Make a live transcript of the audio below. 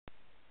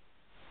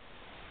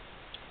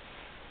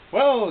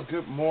Well,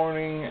 good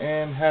morning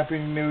and happy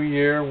new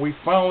year. We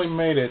finally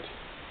made it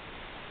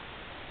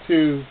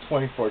to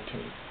 2014.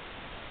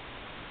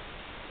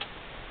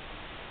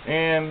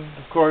 And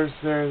of course,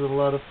 there's a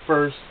lot of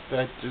firsts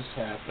that just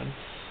happened.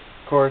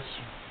 Of course,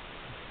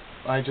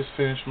 I just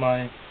finished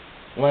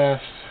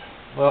last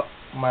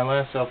my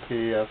last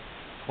LP of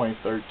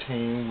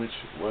 2013, which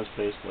was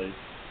basically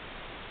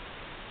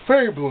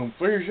Fairy Bloom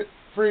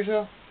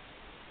Freesia,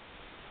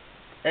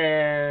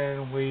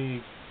 and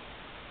we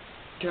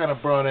kind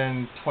of brought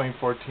in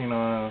 2014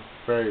 on a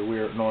very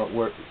weird note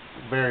with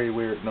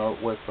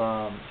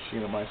Sheena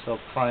and myself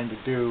trying to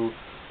do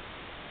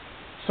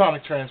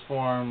Sonic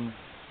Transform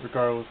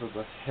regardless of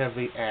the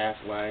heavy ass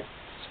lag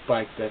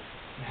spike that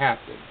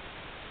happened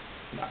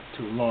not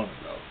too long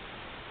ago.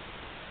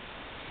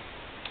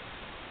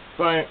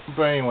 But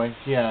anyway,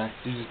 yeah,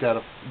 you just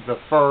got the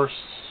first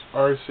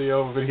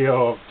RCO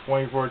video of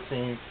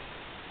 2014.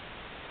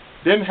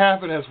 Didn't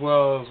happen as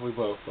well as we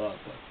both thought,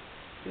 but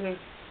yeah,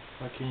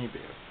 what can you do?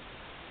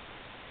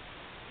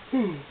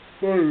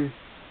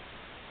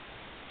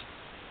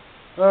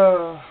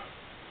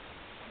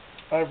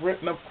 I've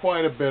written up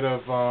quite a bit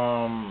of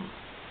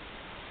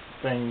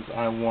things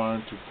I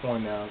wanted to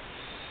point out,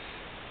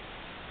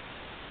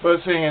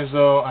 but seeing as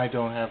though I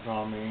don't have it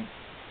on me,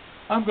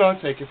 I'm gonna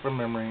take it from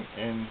memory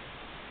and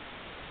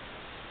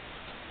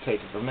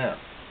take it from there.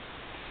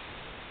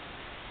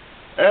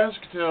 As you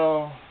can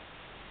tell,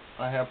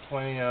 I have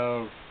plenty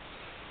of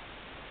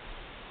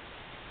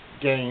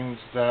games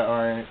that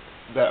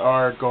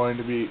are going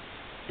to be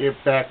a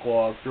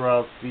backlog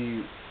throughout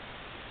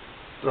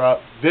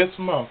this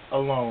month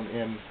alone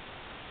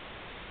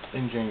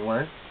in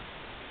January.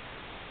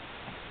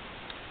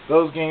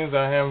 Those games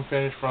that I haven't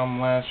finished from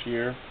last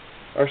year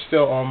are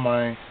still on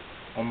my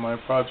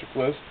project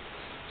list,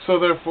 so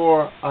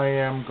therefore I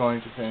am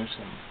going to finish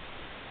them.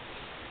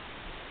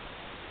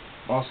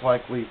 Most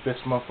likely this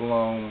month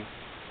alone.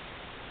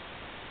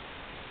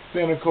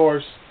 Then of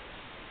course,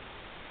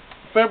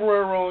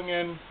 February rolling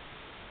in.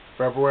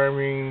 February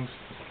means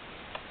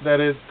that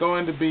it's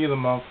going to be the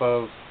month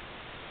of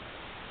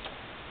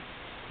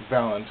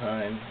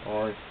Valentine,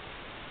 or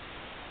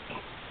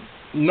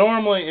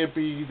normally it'd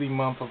be the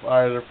month of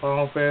either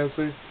Final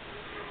Fantasy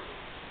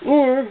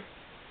or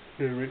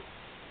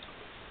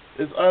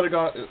it's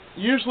either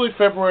usually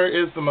February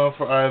is the month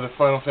for either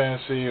Final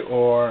Fantasy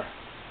or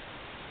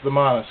the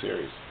Mana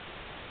series.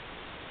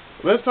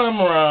 This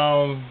time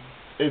around,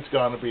 it's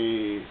gonna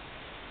be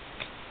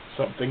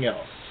something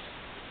else.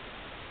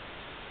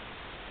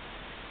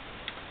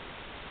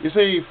 You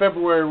see,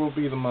 February will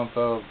be the month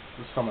of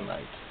the Summer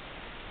Night.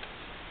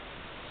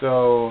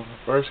 So, the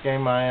first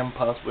game I am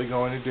possibly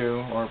going to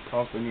do, or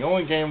possibly the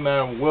only game that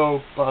I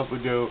will possibly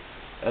do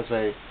as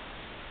a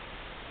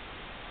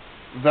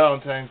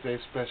Valentine's Day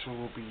special,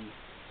 will be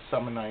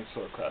Summer Night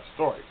Swordcraft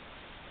Story.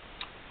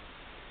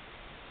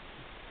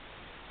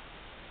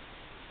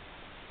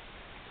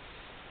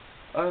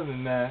 Other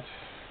than that,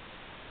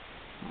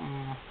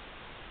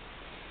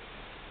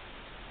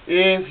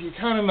 if you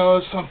kind of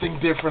notice something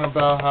different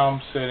about how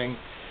I'm sitting,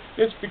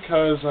 it's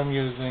because I'm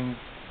using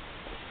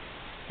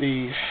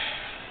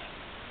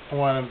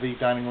one of the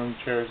dining room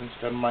chairs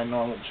instead of my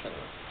normal chair.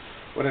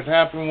 What had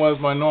happened was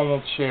my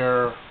normal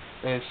chair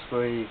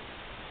basically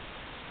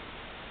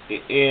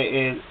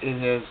it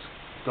has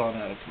gone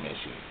out of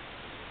commission.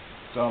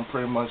 So I'm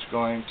pretty much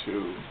going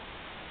to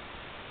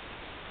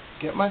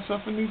get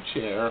myself a new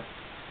chair.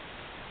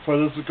 For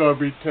this is going to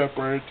be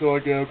temporary until I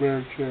get a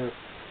better chair.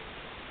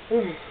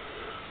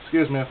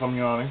 Excuse me if I'm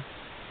yawning.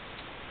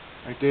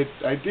 I did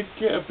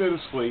get a bit of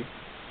sleep.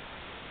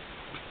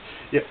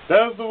 Yeah,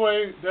 that is the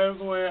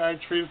way I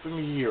treated the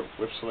new year,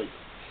 with sleep.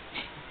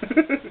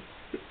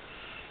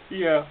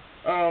 Yeah.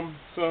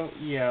 So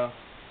yeah.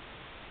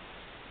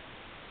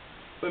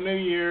 The new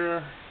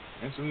year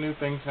and some new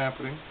things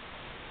happening.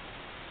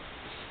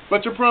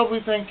 But you're probably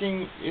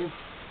thinking, if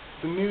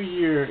the new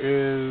year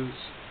is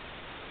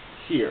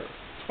here,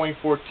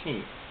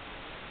 2014,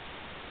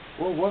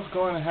 well, what's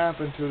going to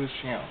happen to this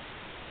channel?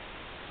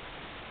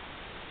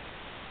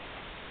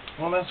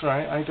 Well, that's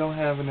right, I don't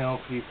have an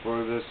LP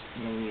for this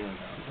new year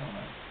now, don't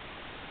I?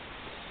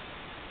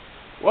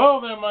 Well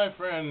then, my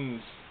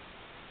friends,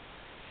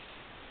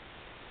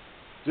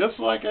 just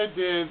like I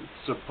did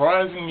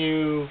surprising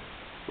you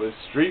with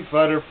Street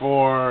Fighter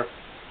 4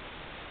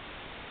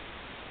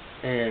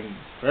 and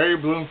Fairy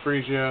Bloom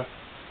Freesia,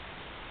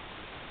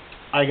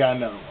 I got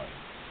another one.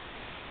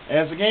 And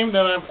it's a game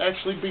that I've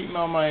actually beaten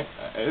on my...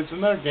 It's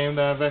another game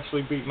that I've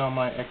actually beaten on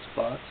my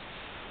Xbox.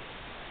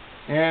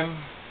 And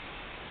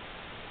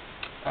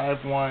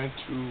I've wanted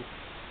to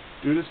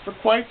do this for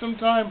quite some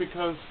time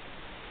because...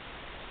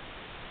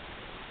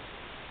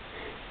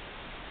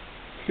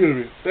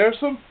 Excuse me. There are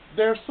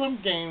some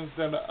games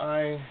that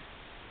I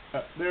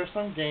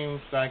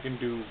can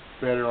do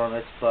better on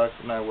Xbox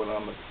than I would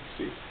on the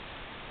PC.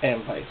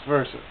 And vice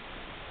versa.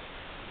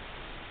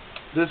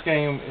 This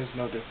game is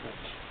no different.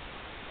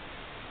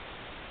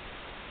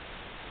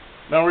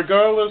 Now,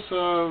 regardless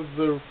of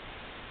the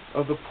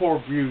poor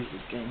views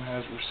this game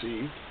has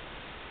received,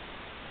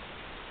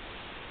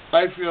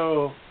 I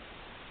feel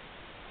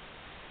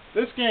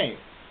this game,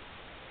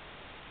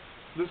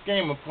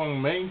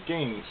 among many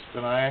games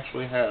that I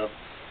actually have,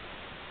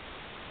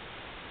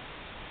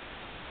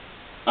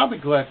 I'll be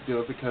glad to do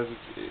it because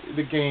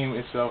the game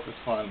itself is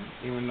fun,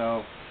 even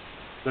though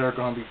there are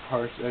going to be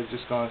parts that are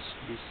just going to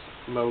be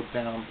slowed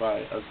down by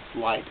a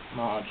slight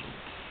margin,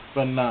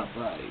 but not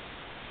by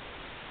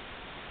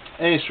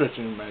any stretch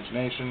of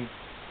imagination.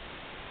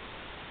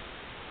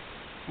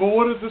 But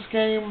what is this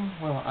game?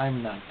 Well,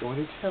 I'm not going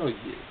to tell you.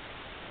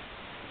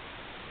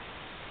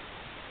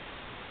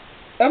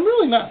 I'm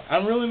really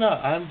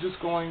not. I'm just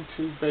going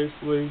to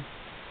basically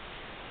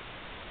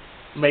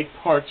make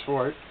parts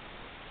for it.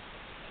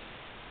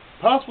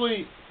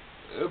 Possibly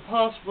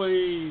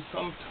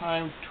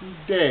sometime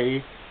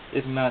today,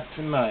 if not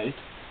tonight.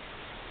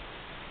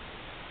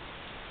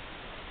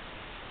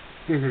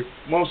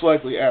 Most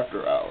likely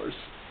after hours.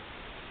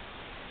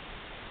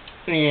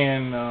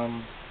 And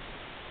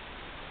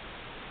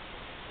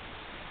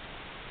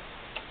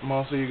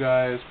most of you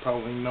guys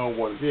probably know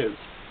what it is.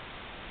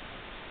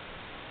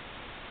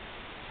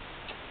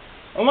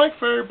 Unlike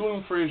Fairy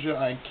Bloom Freesia,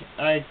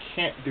 I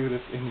can't do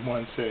this in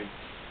one sitting.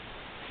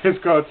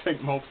 It's going to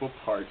take multiple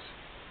parts.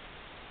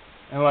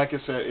 And like I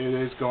said, it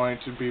is going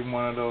to be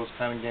one of those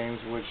kind of games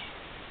which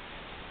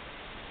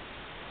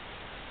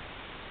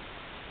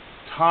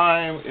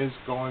time is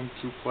going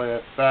to play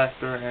a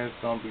factor, and it's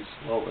going to be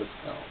slow as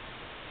hell.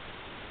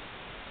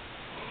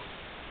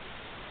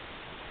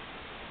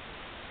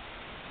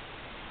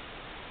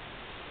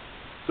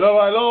 So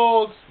my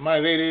lords, my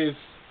ladies,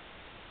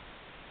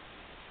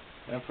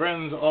 and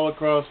friends all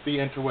across the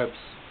interwebs,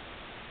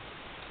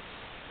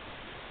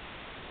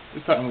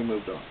 it's time we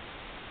moved on.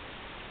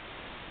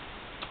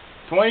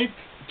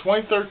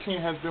 2013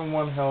 has been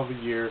one hell of a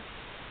year,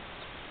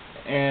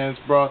 and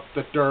it's brought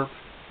the derp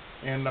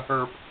and the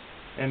herp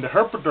and the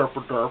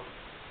herpa-derpa-derp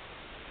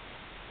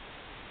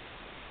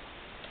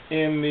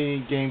in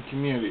the game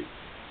community.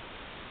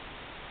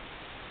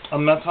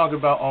 I'm not talking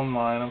about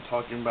online, I'm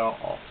talking about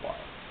offline.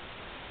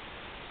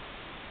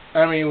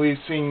 I mean, we've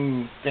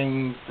seen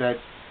things that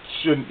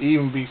shouldn't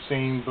even be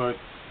seen, but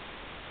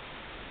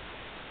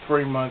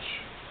pretty much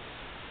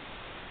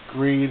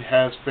greed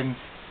has been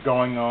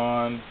going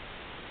on,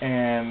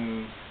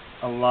 and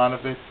a lot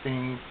of it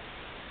being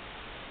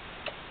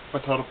a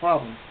total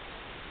problem.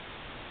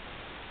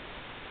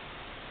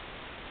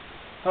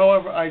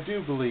 However, I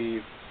do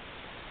believe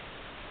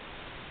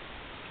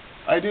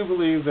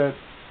that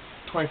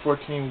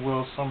 2014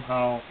 will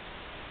somehow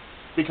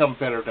become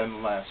better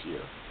than last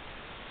year.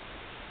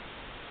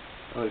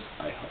 At least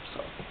I hope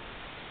so.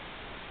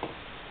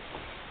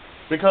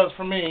 Because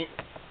for me,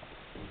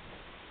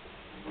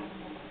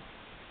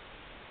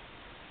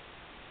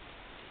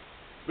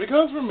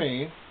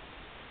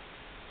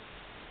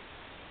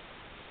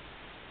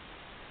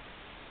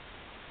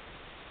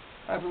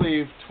 I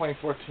believe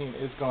 2014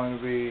 is going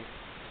to be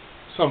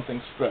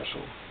something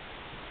special.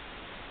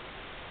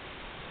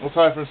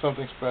 Aside from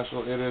something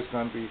special, it is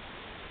going to be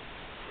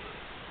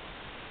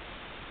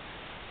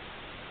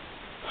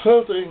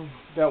something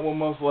that will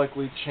most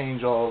likely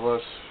change all of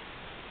us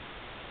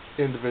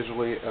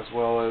individually, as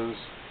well as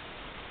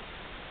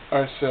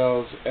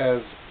ourselves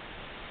as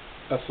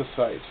a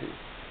society.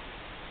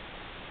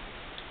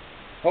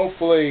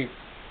 Hopefully,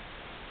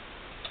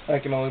 I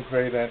can only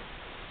pray that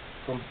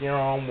from here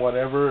on,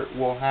 whatever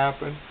will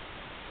happen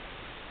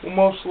will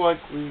most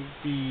likely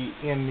be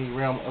in the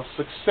realm of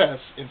success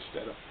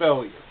instead of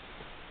failure.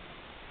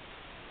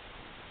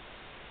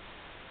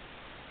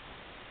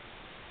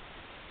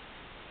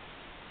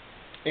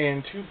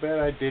 And too bad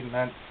I did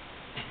not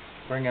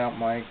bring out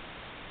my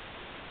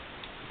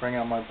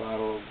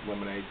bottle of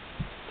lemonade.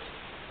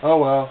 Oh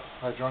well,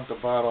 I drank the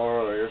bottle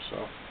earlier,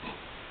 so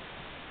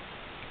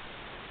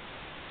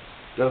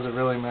does it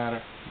really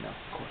matter? No, of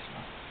course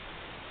not.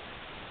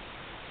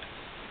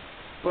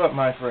 But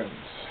my friends,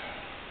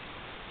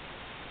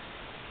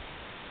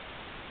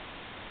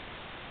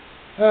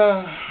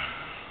 well,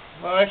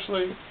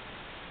 actually,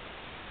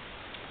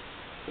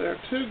 there are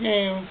two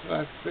games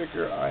that I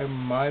figure I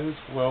might as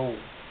well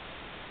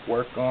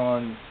work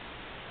on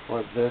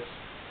for this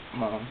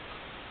month,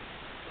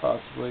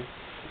 possibly.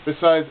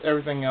 Besides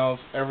everything else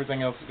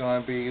is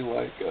going to be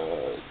like,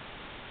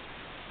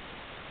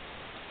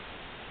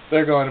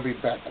 they're going to be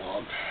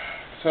backlogged.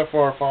 Except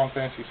for Final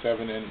Fantasy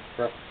VII and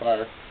Breath of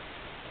Fire.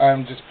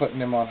 I'm just putting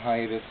them on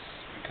hiatus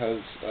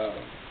because,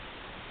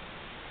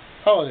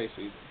 holiday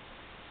season.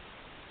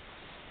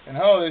 In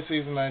holiday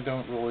season, I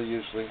don't really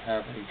usually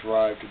have any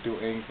drive to do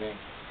anything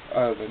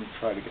other than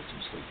try to get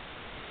some sleep.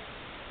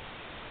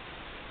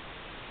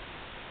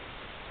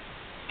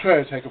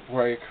 Try to take a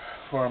break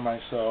for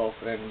myself,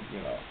 and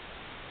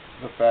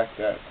the fact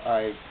that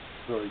I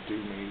really do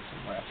need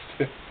some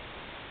rest.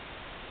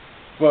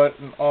 but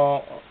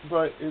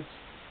it's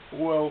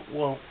well,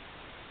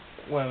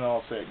 when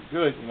all said and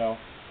good,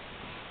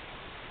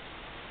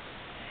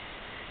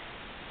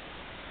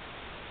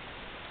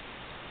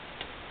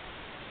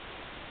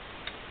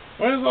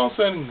 when it's all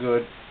said and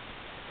good,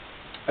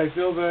 I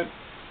feel that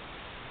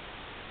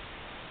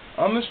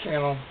on this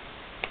channel,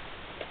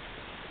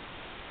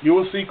 you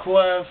will see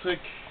classic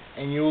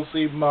and you will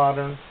see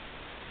modern,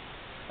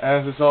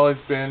 as it's always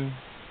been.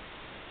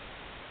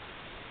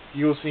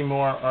 You will see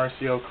more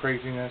RCO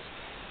craziness.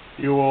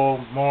 You will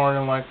more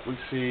than likely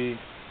see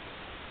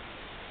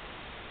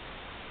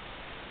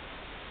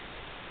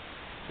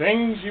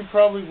things you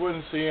probably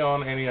wouldn't see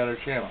on any other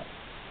channel.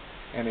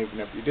 And even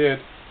if you did,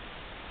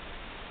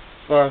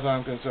 as far as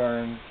I'm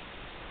concerned,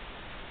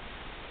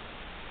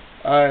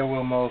 I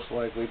will most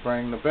likely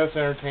bring the best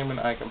entertainment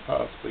I can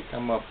possibly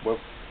come up with,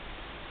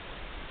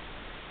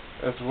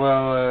 as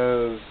well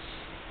as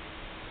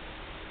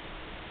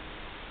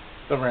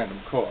the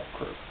random co-op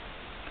crew.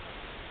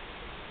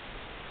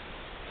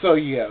 So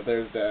yeah,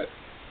 there's that.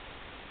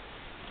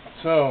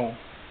 So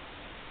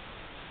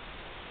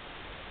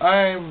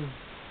I'm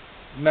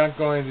not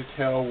going to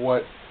tell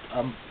what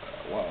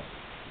well,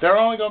 there are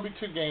only going to be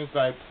 2 games that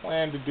I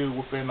plan to do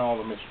within all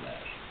the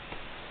mishmash.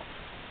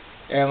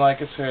 And like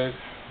I said,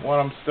 one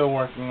I'm still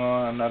working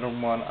on, another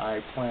one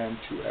I plan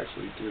to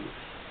actually do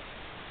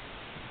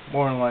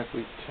more than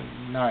likely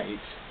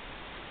tonight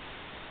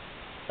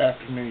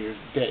after New Year's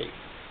Day.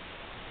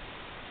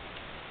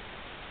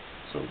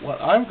 So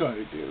what I'm going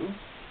to do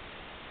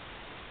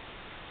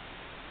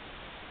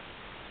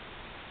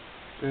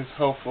is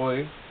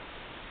hopefully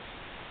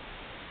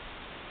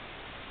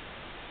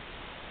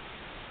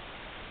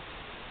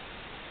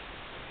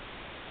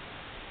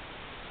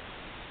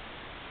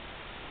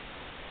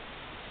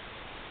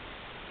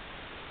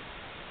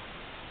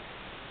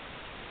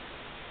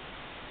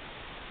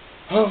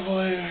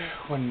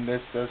when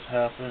this does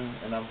happen,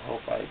 and I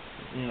hope I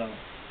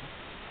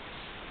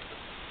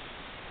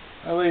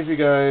leave you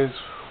guys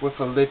with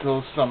a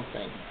little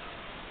something.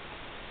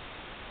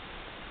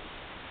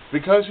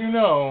 Because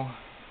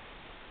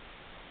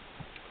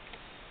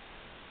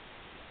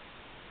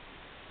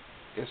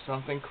if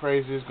something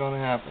crazy is going to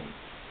happen,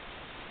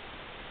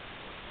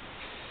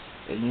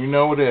 and you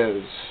know it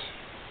is,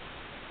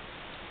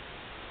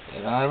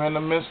 and I'm in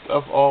the midst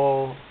of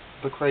all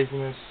the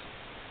craziness,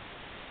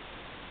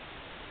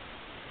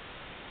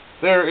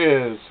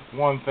 there is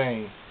one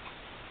thing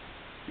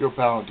you're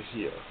bound to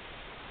hear.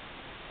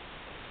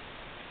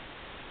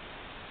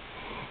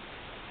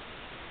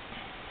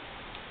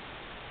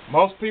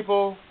 Most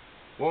people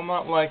will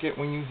not like it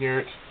when you hear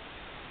it,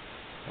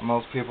 and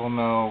most people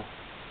know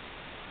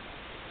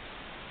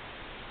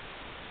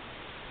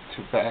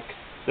to back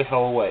the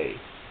hell away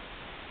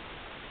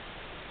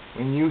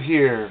when you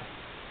hear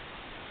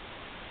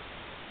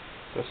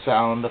the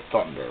sound of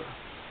thunder.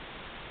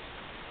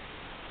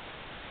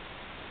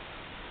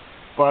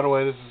 By the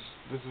way, this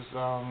is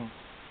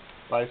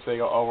by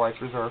Sega, all rights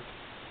reserved.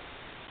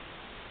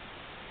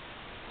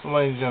 So,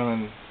 ladies and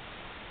gentlemen,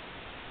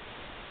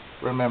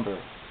 remember,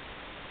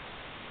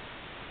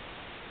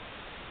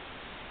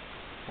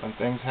 when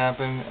things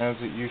happen as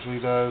it usually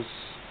does,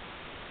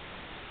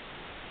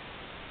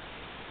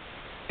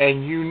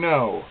 and you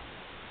know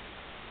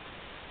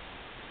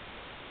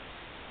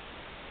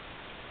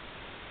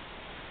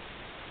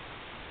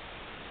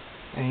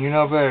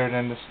better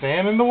than to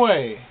stand in the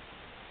way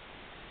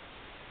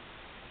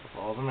of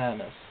all the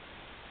madness,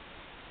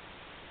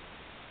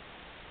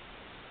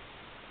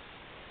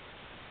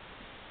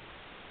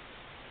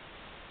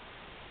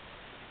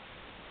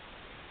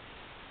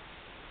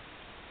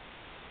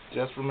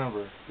 just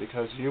remember,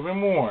 because you've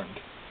been warned,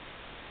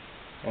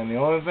 and the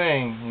only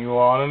thing you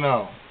ought to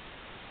know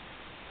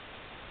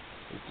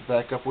is to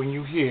back up when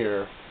you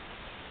hear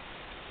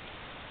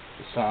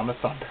the sound of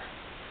thunder.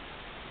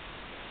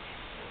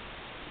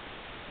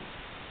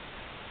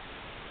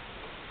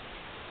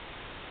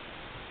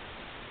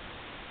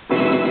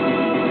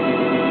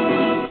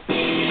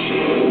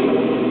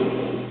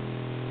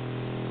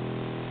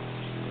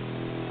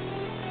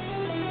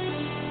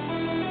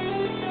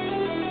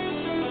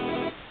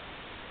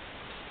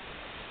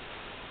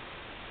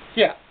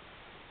 Yeah,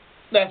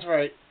 that's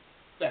right.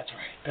 That's right.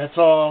 That's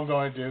all I'm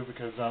going to do,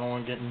 because I don't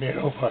want to get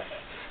nailed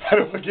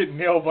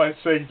by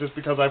Sega just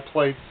because I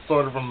play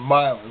sort of from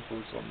Milan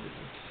for some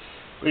reason.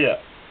 But yeah,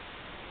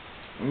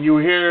 when you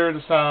hear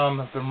the sound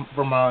of the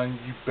Vermont,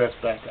 you best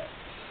back up.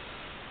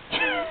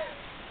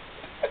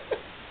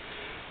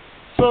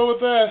 So with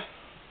that,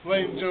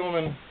 ladies and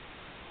gentlemen,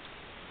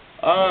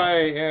 I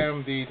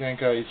am the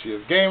Tenkaichi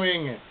of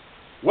Gaming.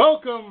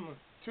 Welcome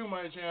to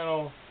my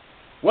channel.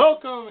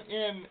 Welcome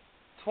in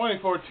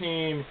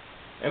 2014,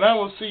 and I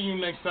will see you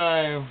next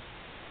time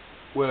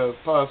with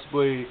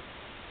possibly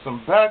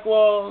some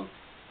backlogs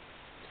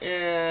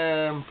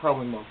and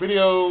probably more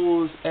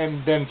videos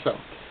and then some.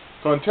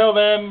 So until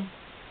then,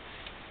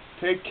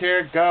 take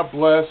care, God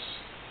bless,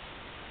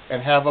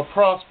 and have a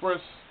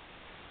prosperous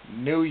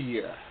new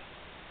year.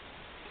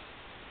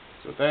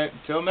 So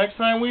until next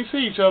time we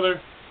see each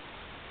other,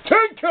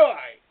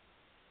 Tenkai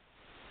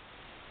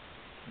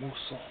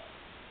Muso.